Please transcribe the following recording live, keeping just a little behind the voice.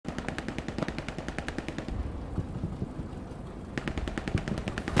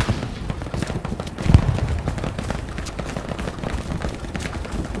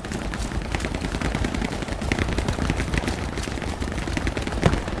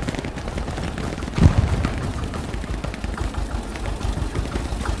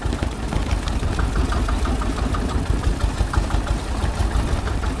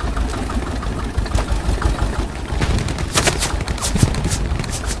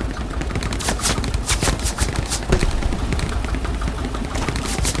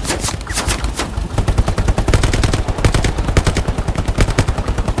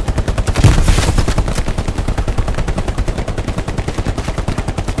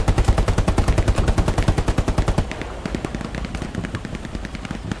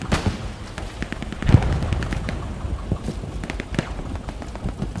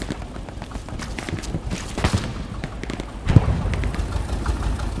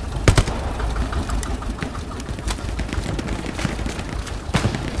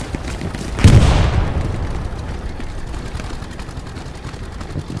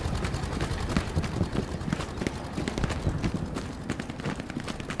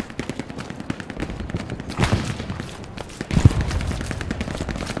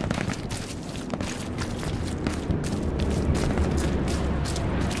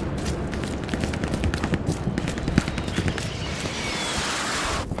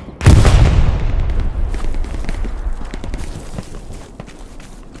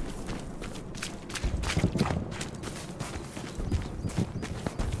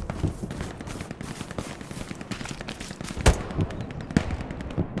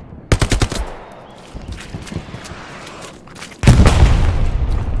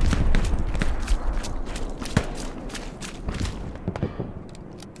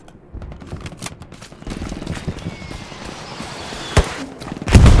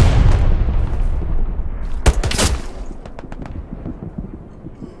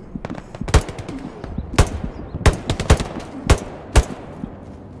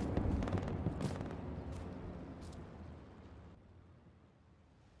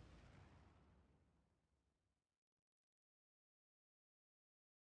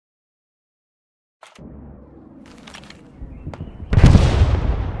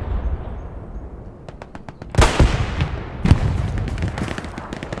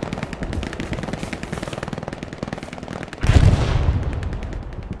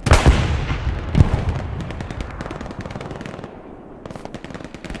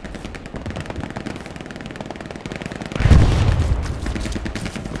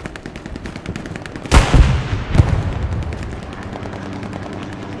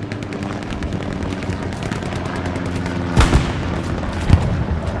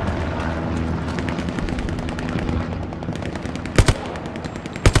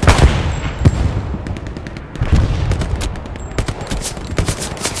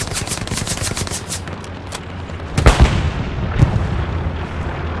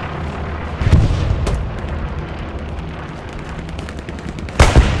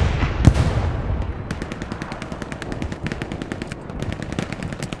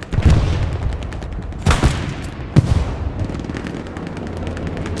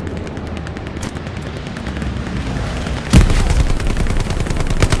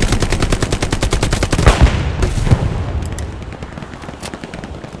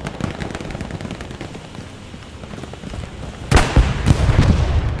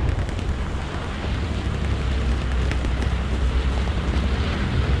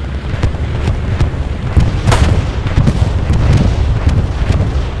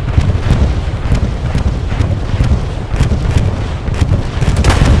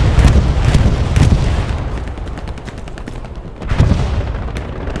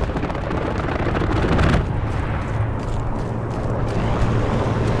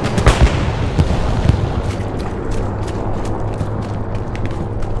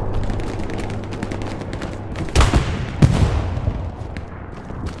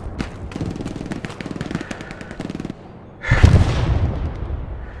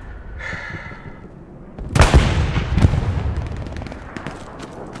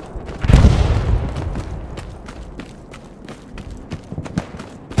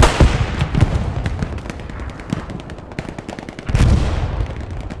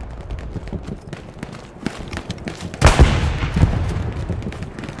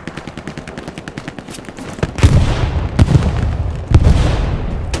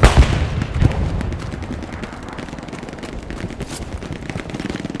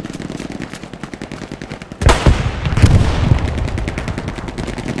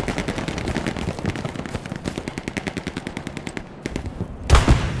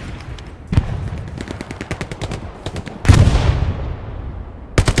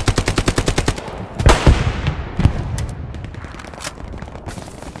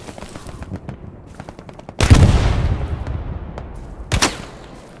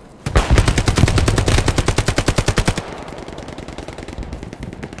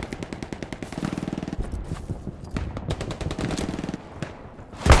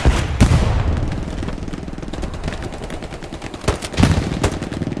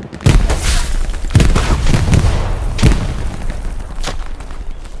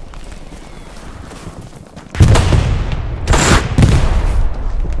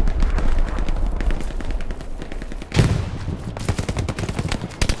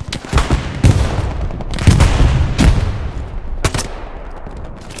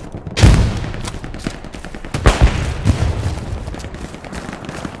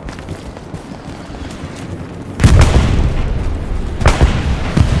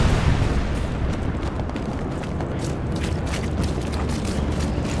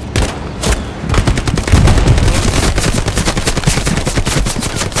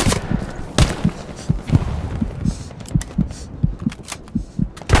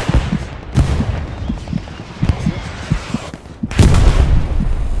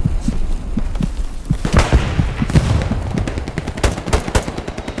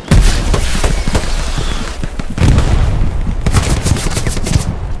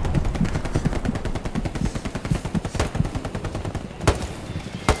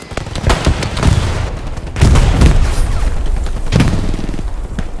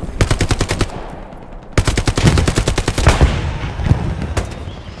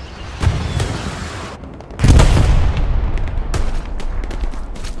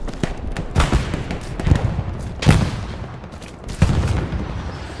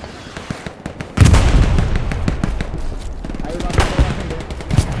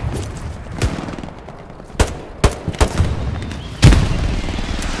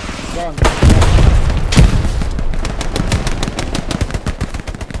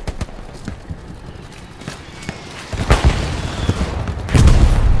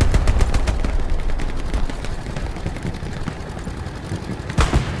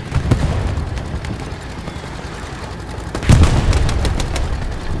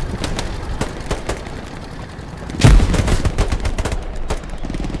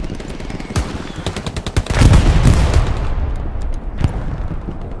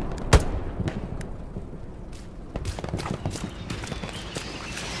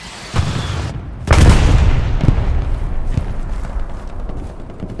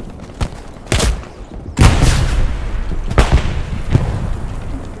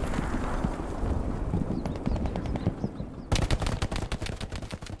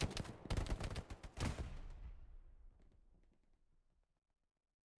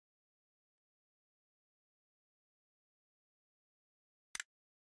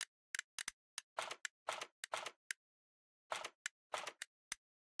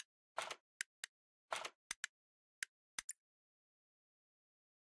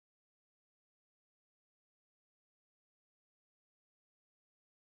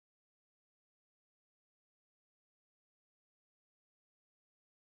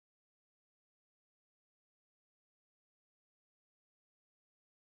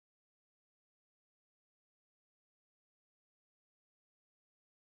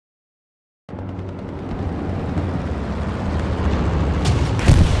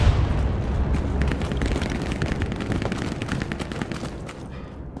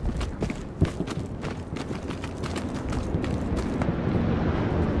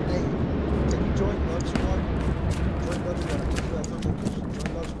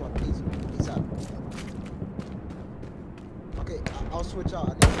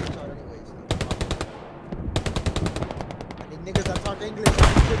I need niggas that talk English. I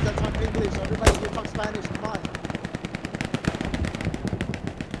need kids that talk English. Everybody here talks Spanish. Come on.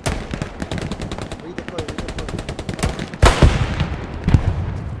 Read the code. Read the code.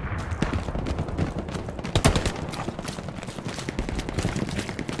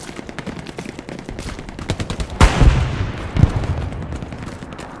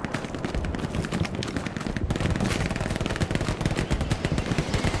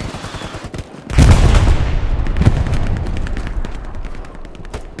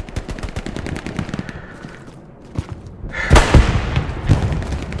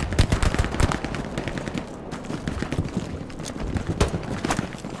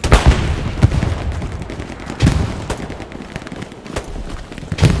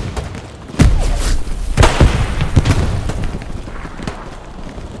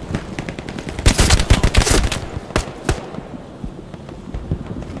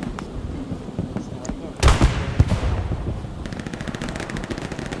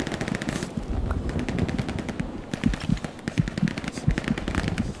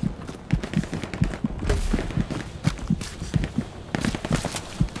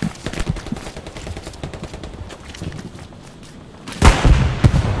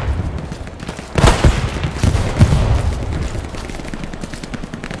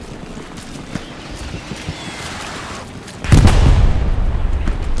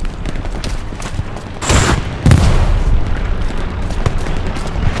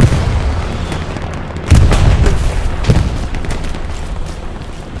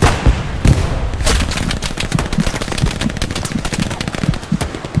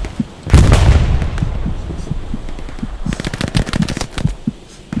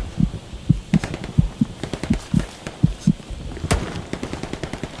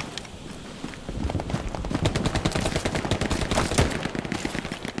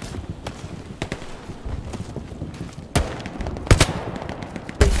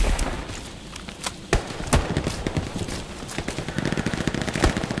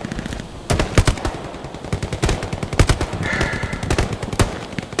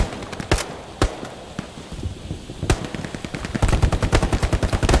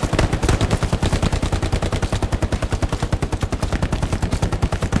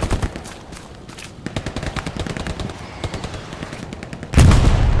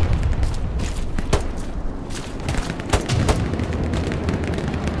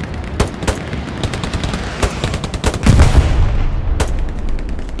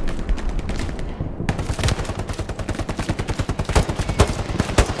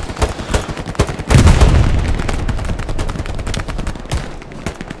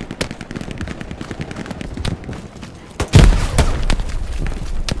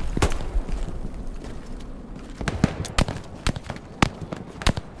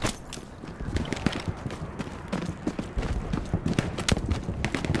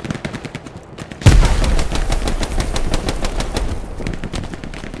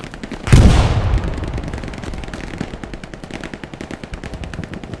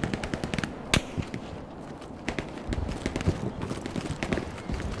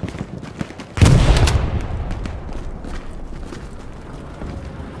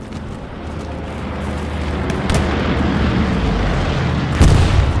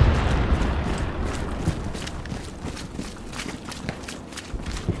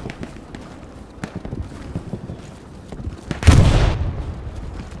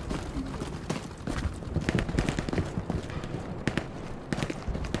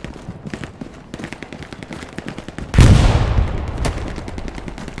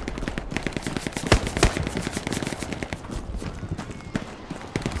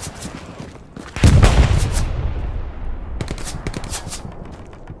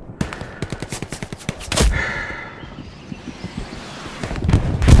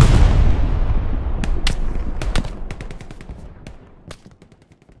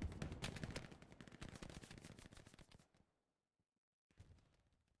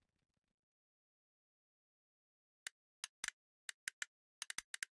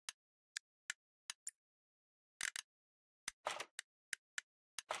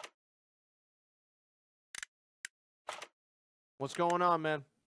 What's going on, man?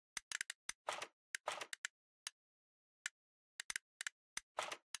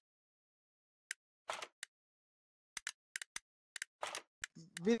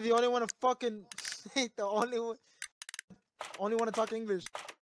 Be the only one to fucking the only one to talk English.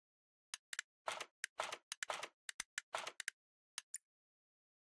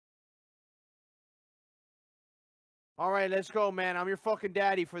 All right, let's go, man. I'm your fucking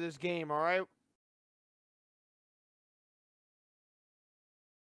daddy for this game, all right?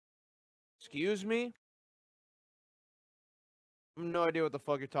 Excuse me? I have no idea what the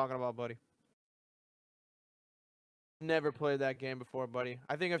fuck you're talking about, buddy. Never played that game before, buddy.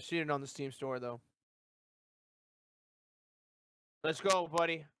 I think I've seen it on the Steam store, though. Let's go,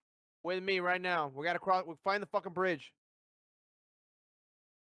 buddy. With me right now. We gotta cross. We find the fucking bridge.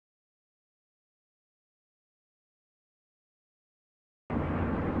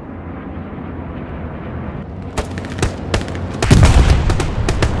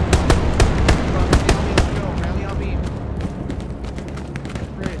 Rally on me.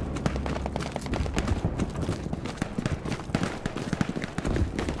 Bridge.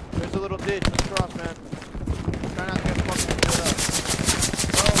 There's a little ditch. Let's cross, man. Try not to get fucking pulled up.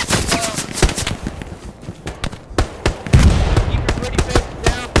 Keep your pretty faces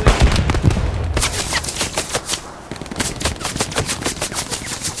down, please.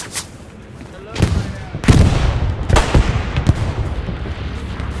 Hello,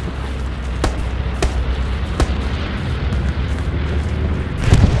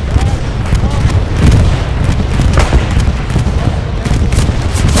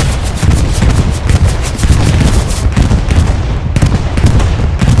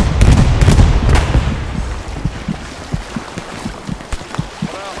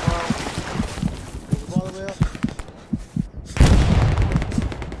 All the way up.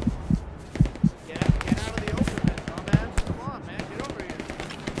 Get out of the open, man, dumbass. Come on, man. Get over here.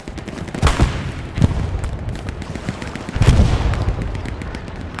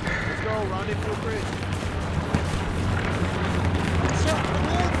 Let's go. Rendezvous bridge. What's up,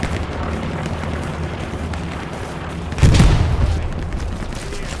 man?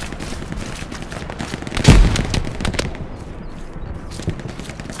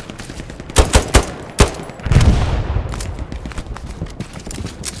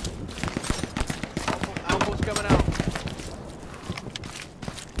 Almost coming out.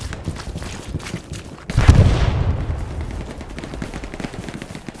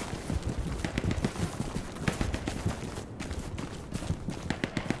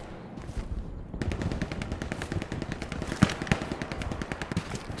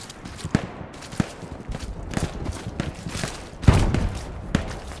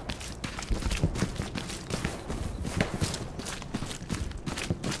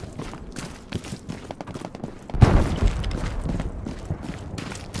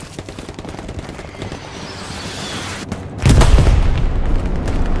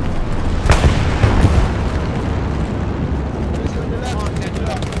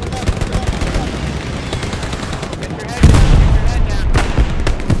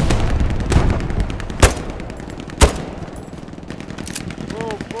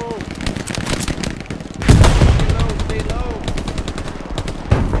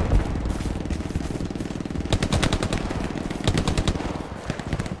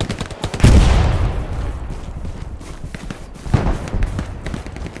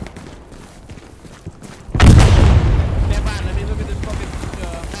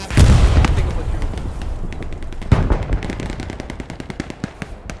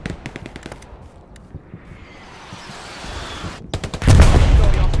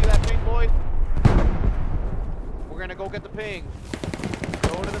 Go get the ping.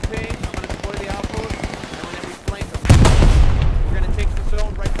 Go to the ping. I'm gonna deploy the outpost, and then we flank them. We're gonna take the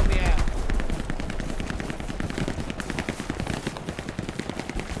zone right from the ass.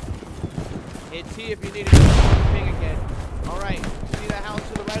 Hit T if you need to go to the ping again. Alright, see that house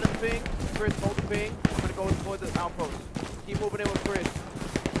to the right of the ping? Chris, hold the ping. I'm gonna go deploy the outpost. Keep moving in with Chris.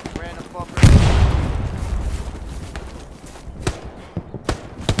 Random fucker.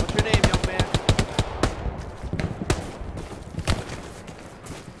 What's your name, young man?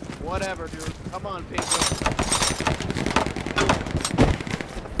 Whatever, dude. Come on, Pink. Get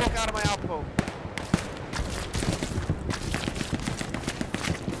the fuck out of my outpost.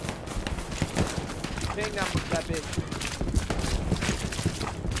 Ping that bitch.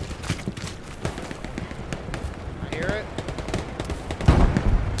 I hear it.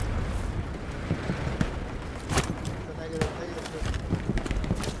 Negative.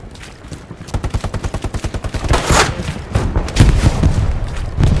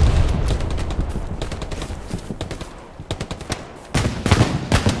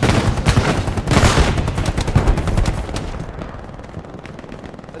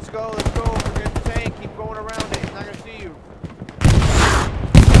 Let's go. Forget the tank. Keep going around it. He's not gonna see you.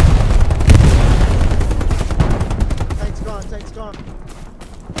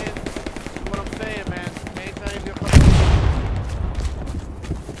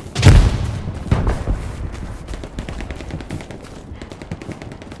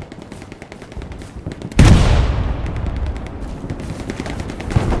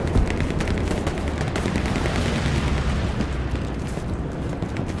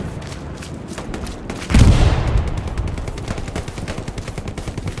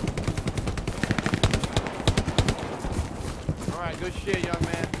 shit, young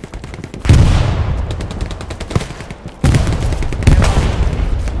man.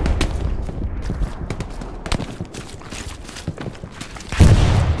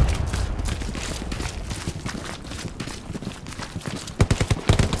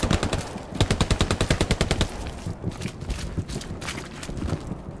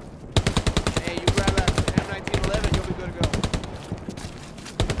 Hey, you grab that M1911, you'll be good to go.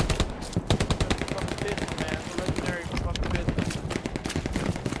 Fucking pistol, man. It's a legendary fucking pistol.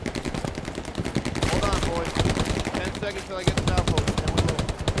 Hold on, boys. 10 seconds till I get the outpost, and then we will.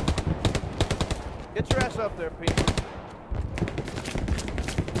 Get your ass up there, Pete.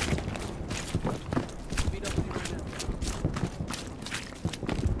 Beat up with you right now.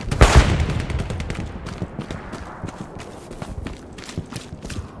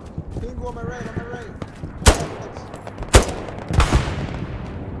 Pingu on my right, on my right.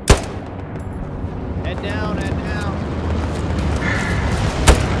 Head down, head down.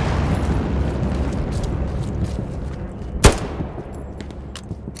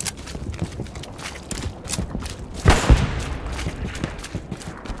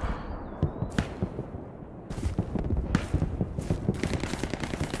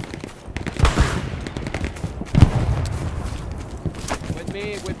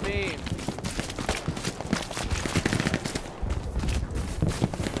 With me.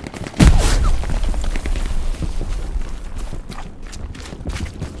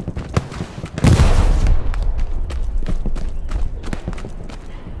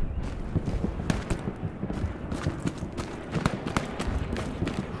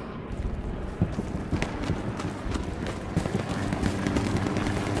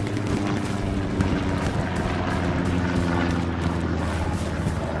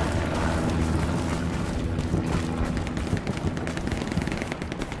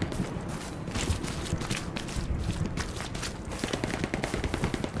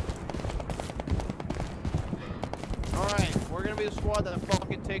 Alright, we're gonna be the squad that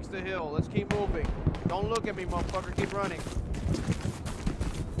fucking takes the hill. Let's keep moving. Don't look at me, motherfucker. Keep running.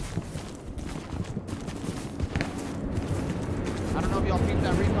 I don't know if y'all keep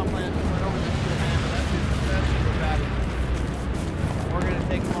that recon plan right over this shit, man, but that's super bad. We're gonna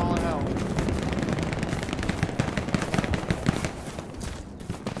take them all to hell.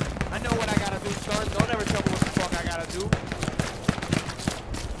 I know what I gotta do, son. Don't ever tell me what the fuck I gotta do.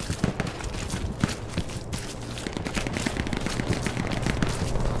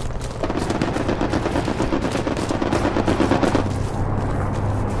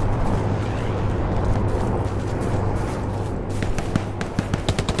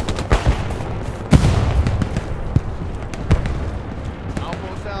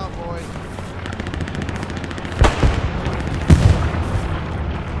 Almost out, boys.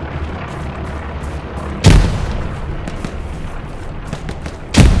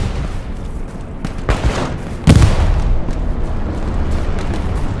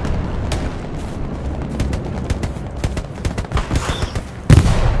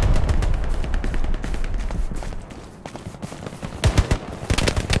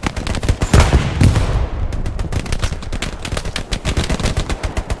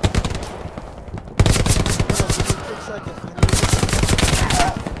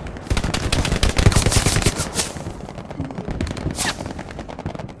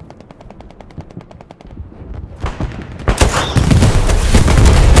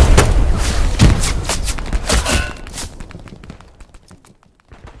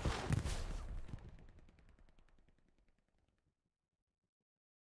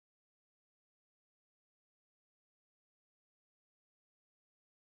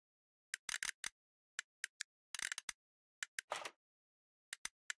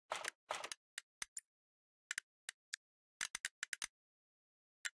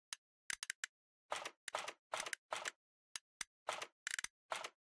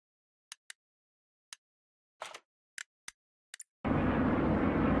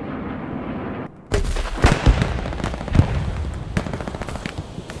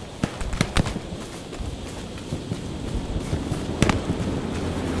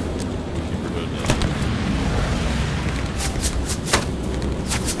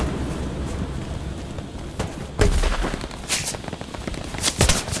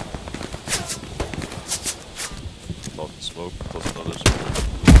 Smoke plus another smoke.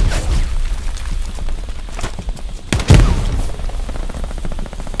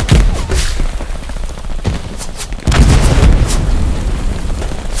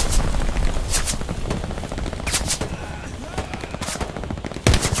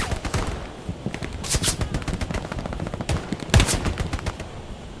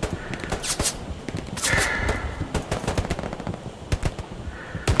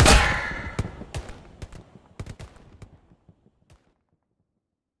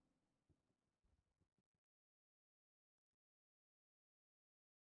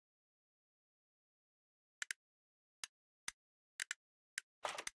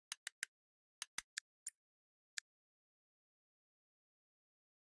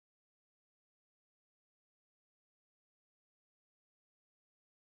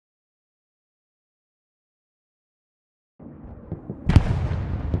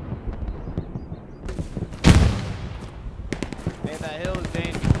 that hill is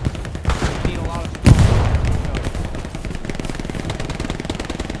dangerous. You need a lot of smoke.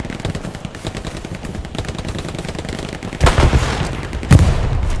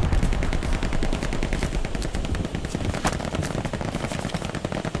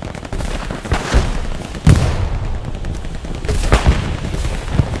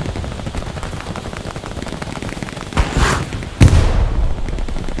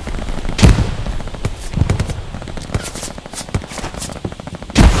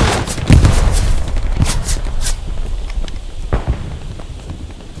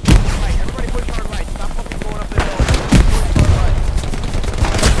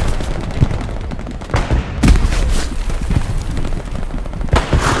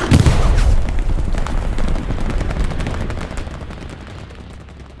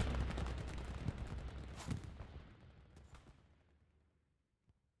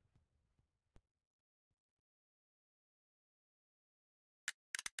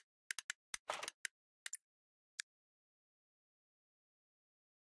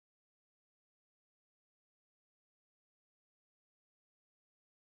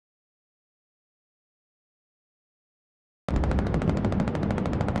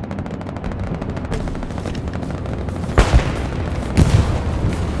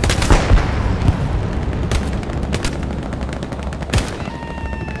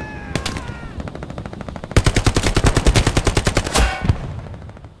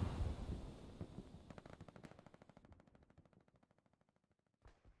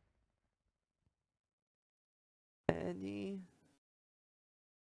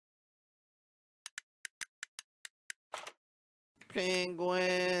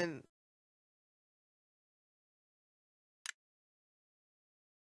 Penguin.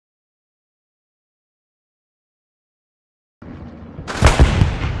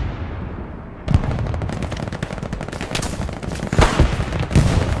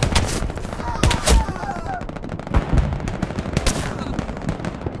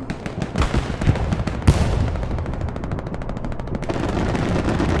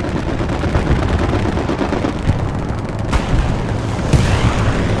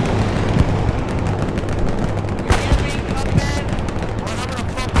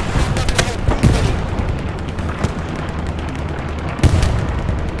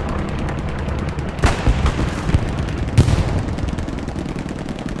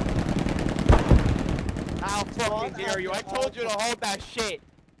 How fucking dare you? I told you to hold that shit.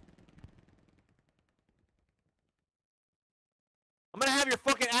 I'm gonna have your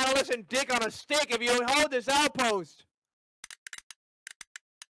fucking adolescent dick on a stick if you don't hold this outpost.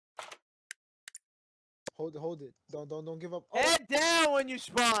 Hold it. Don't give up. Head down when you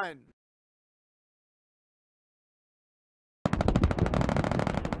spawn.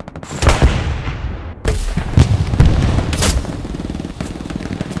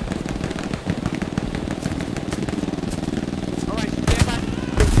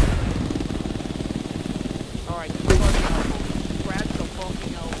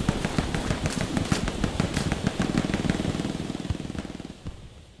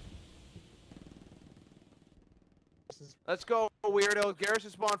 Let's go, weirdos.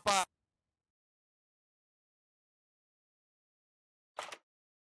 Garrison spawn 5.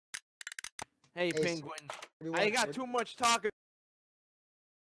 Hey, Penguin. I ain't got too much talking.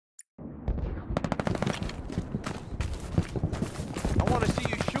 I want to see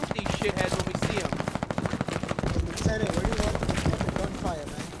you shoot these shitheads when we see them. Lieutenant, where do you want the fucking gunfire,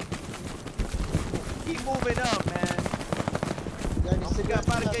 man? Keep moving up, man. I'm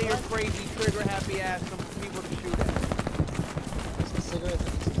about to get your crazy trigger happy ass some people to shoot at. Cigarette.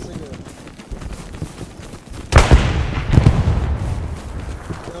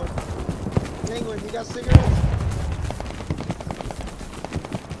 Yo, Penguin, you got cigarettes?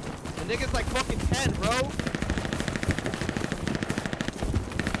 The nigga's like fucking 10, bro.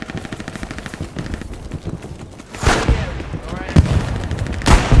 Yeah, alright.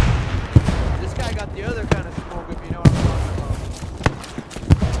 This guy got the other kind of smoke, if you know what I'm talking about.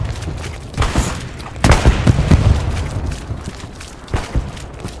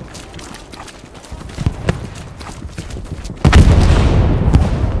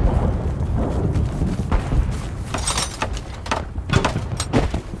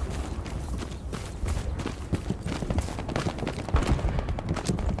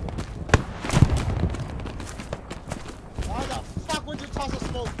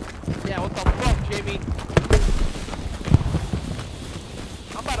 Yeah, what the fuck, Jamie?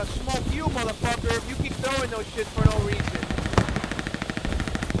 I'm about to smoke you, motherfucker, if you keep throwing those shit for no reason.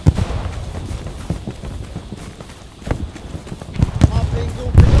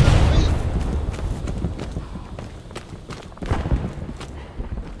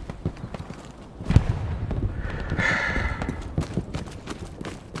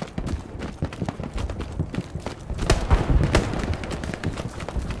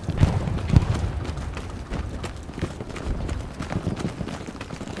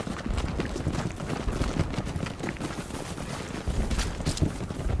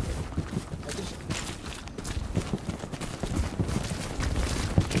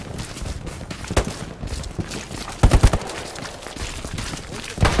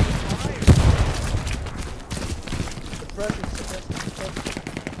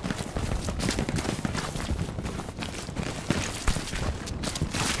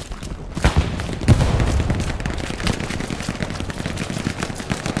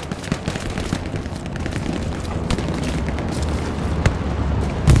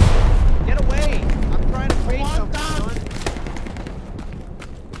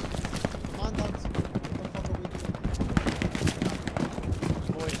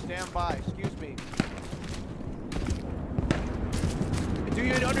 by. Excuse me. Do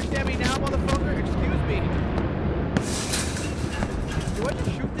you understand me now, motherfucker? Excuse me. Do I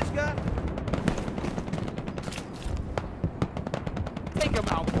just shoot this guy? Take him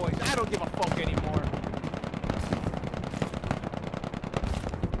out, boys. I don't give a fuck anymore.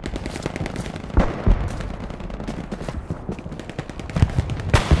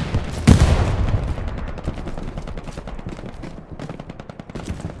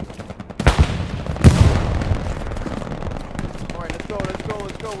 Alright, let's go, let's go,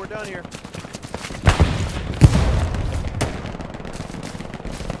 let's go. We're done here.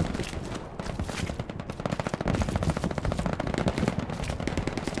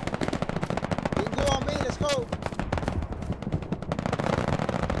 You can go on me. Let's go.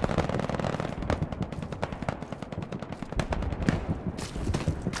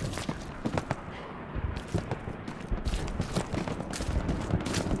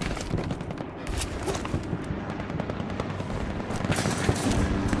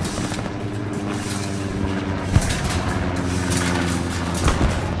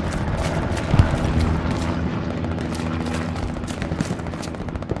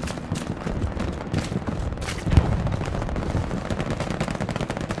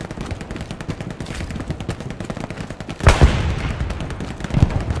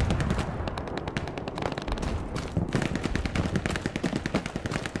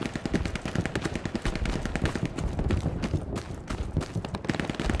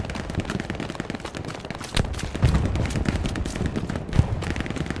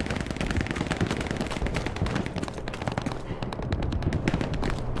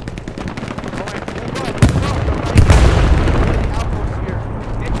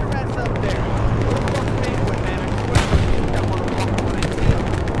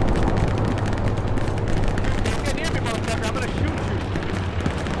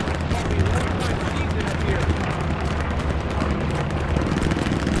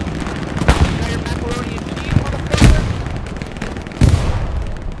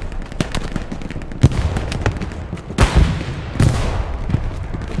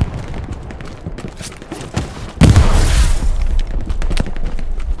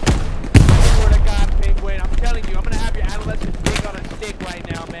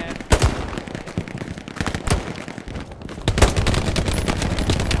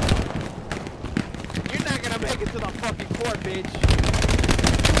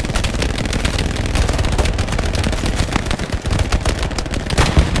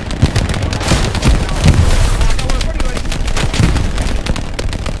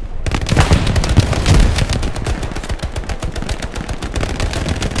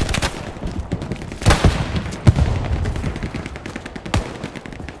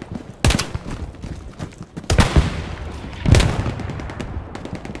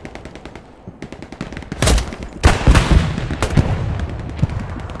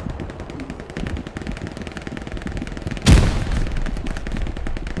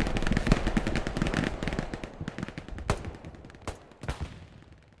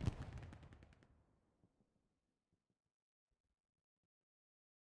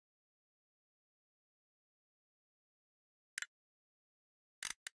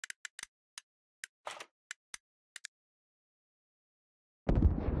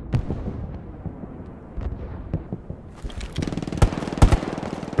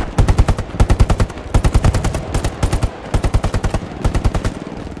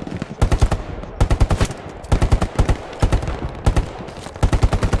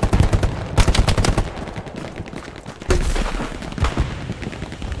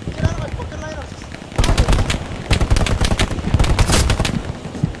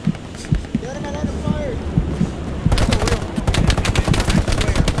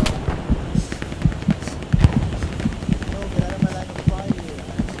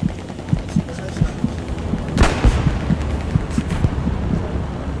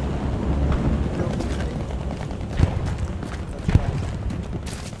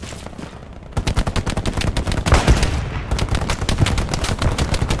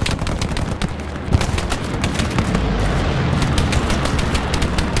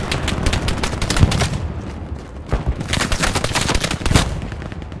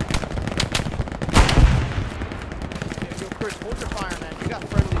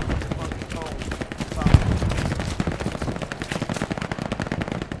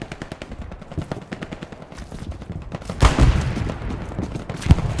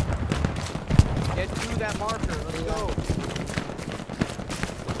 that marker. Let's go.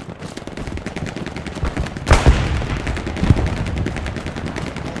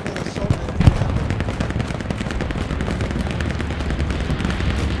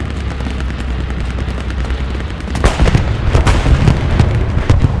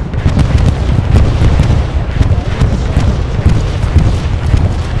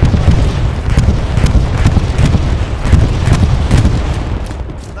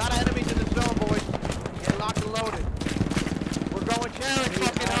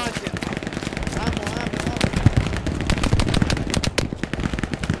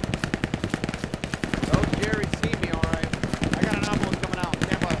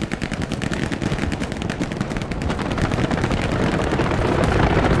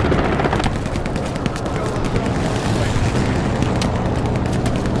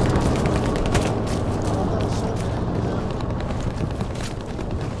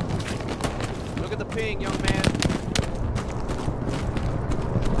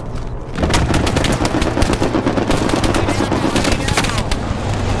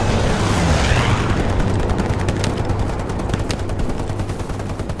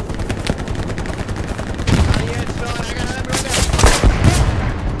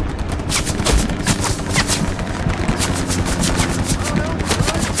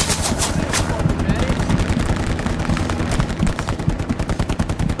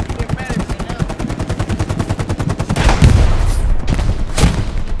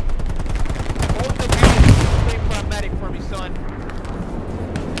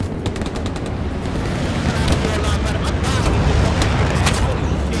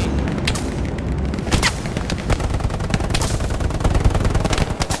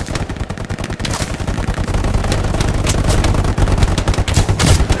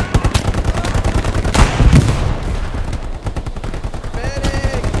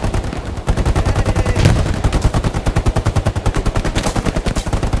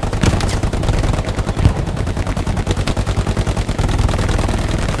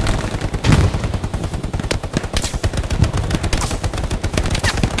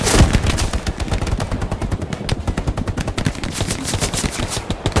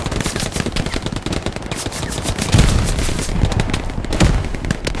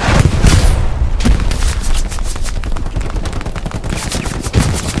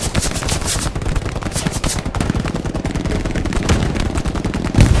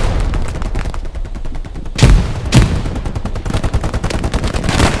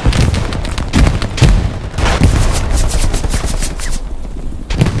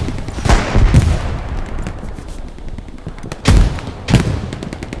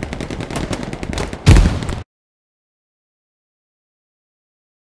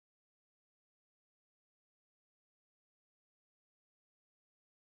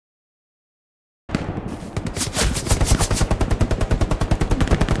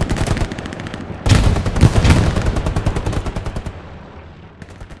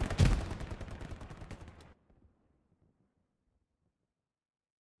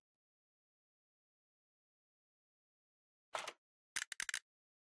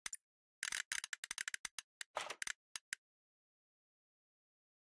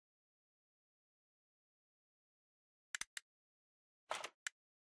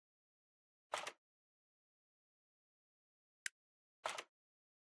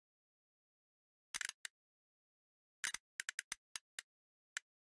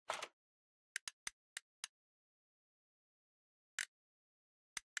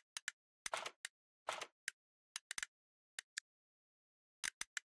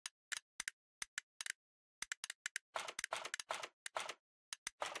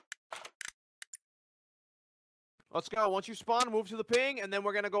 Let's go. Once you spawn, move to the ping, and then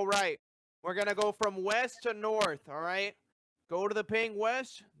we're gonna go right. We're gonna go from west to north, all right? Go to the ping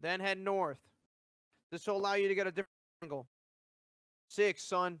west, then head north. This will allow you to get a different angle. 6,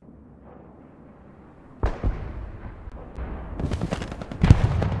 son.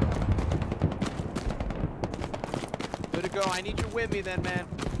 Good to go. I need you with me then, man.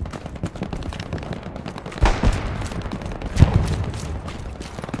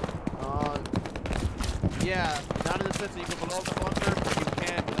 Yeah, not in the sense that you can blow up the bunker, but you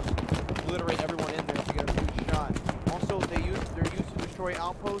can just obliterate everyone in there if you get a good shot. Also, they're used to destroy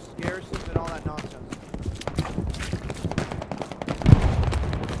outposts, garrisons, and all that nonsense.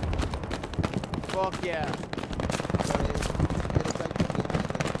 Fuck yeah.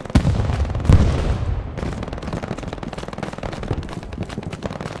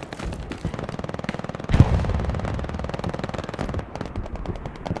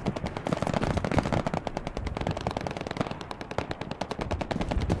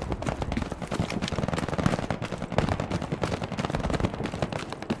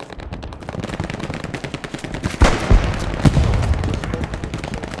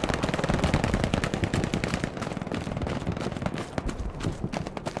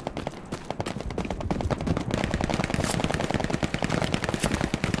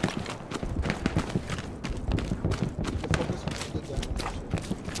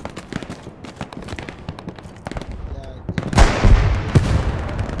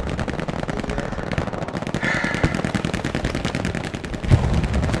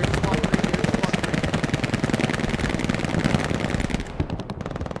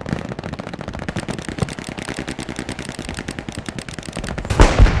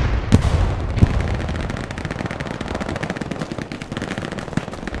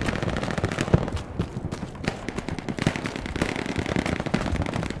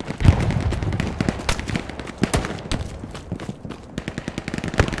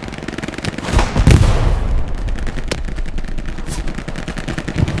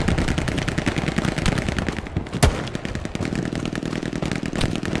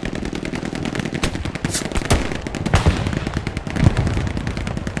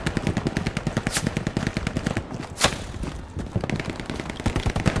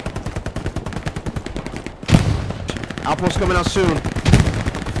 Outpost coming out soon.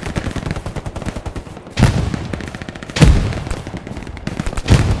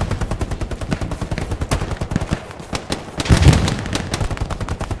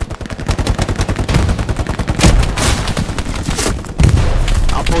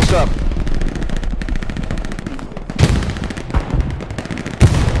 Outpost up.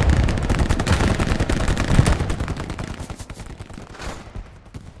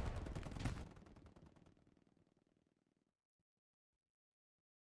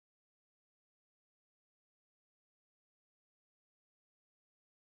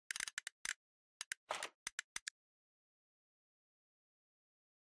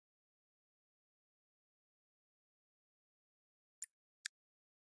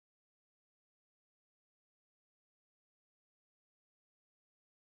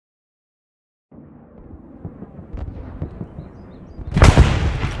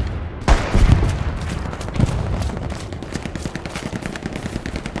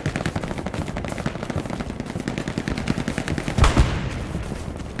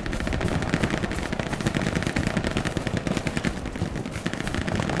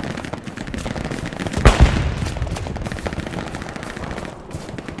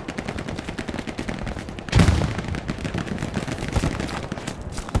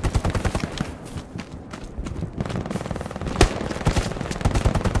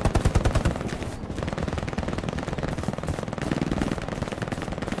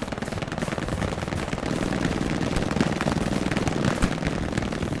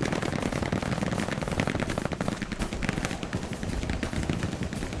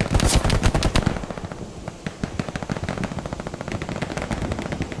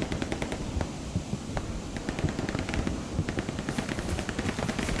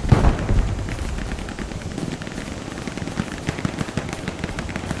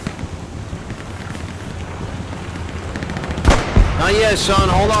 Not yet, son.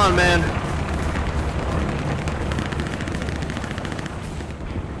 Hold on, man.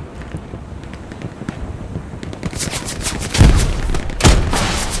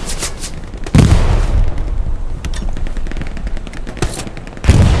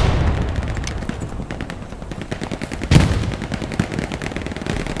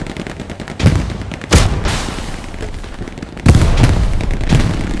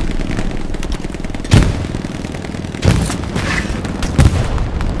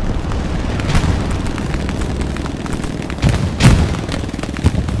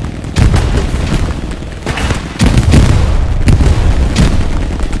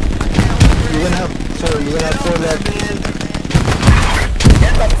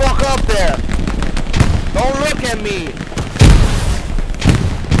 at me.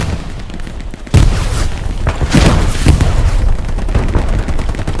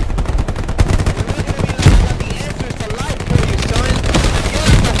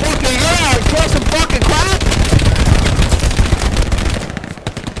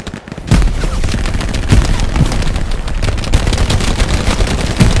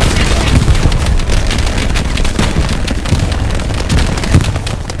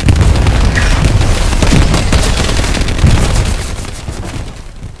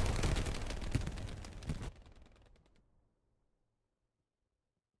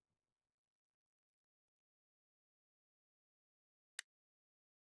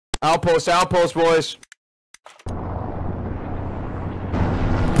 Outpost, boys.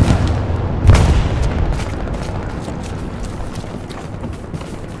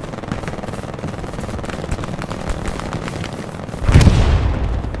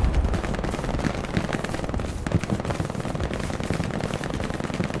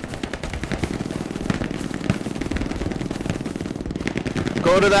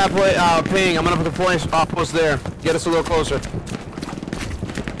 Go to that ping. I'm gonna put the point outpost there. Get us a little closer.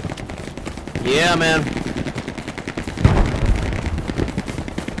 Yeah, man.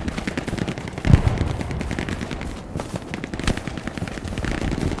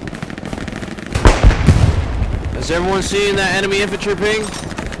 Is everyone seeing that enemy infantry ping?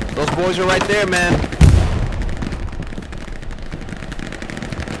 Those boys are right there, man.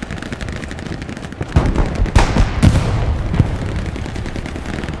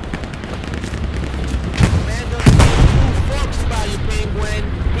 Man doesn't give two fucks about you, penguin.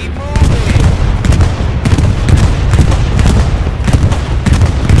 Keep moving.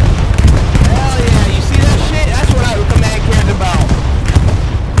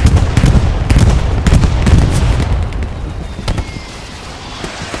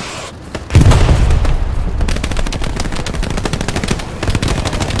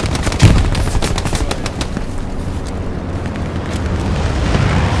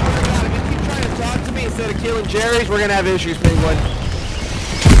 Killing Jerry's, we're gonna have issues, penguin.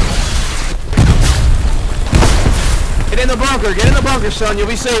 Get in the bunker, son. You'll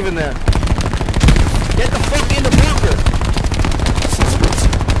be safe in there. Get the fuck in the bunker.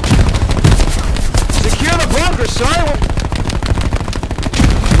 Secure the bunker, son.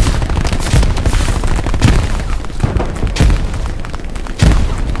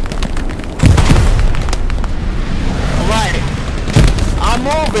 All right, I'm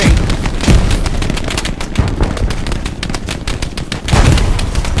moving.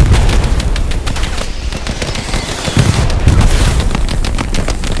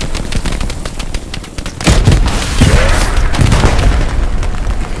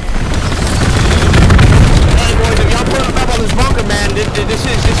 This is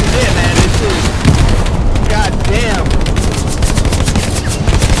it, man. This is... God damn.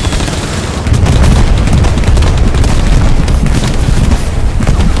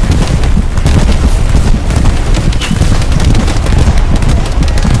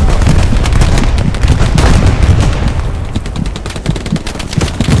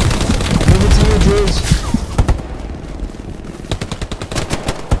 Move it to you, Drews.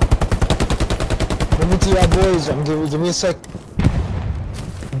 Move it to your boys. Give me a sec.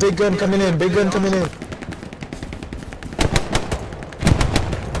 Big gun coming in, big gun coming in.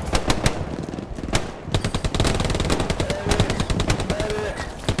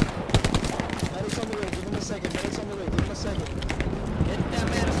 Medic's on the way, give him a second, medic's on the way, give him a second. Get that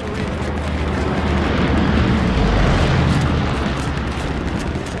medicine ready.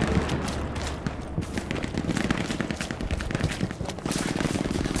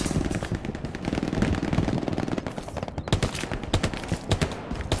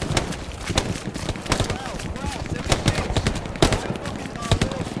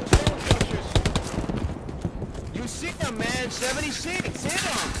 You see him, man. 76. Hit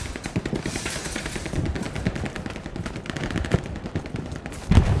him.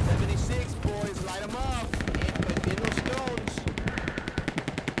 76, boys. Light him up. Hit those stones.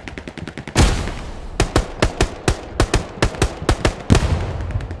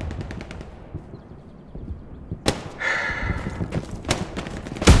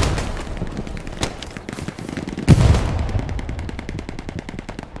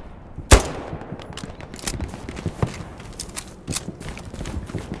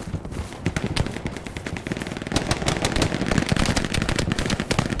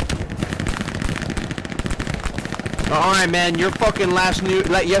 Alright, man, your fucking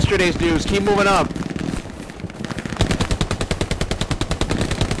yesterday's news. Keep moving up.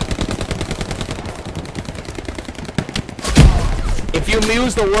 If you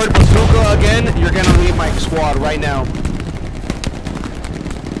use the word bazooka again, you're gonna leave my squad right now.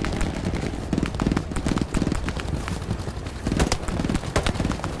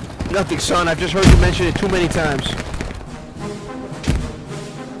 Nothing, son. I've just heard you mention it too many times.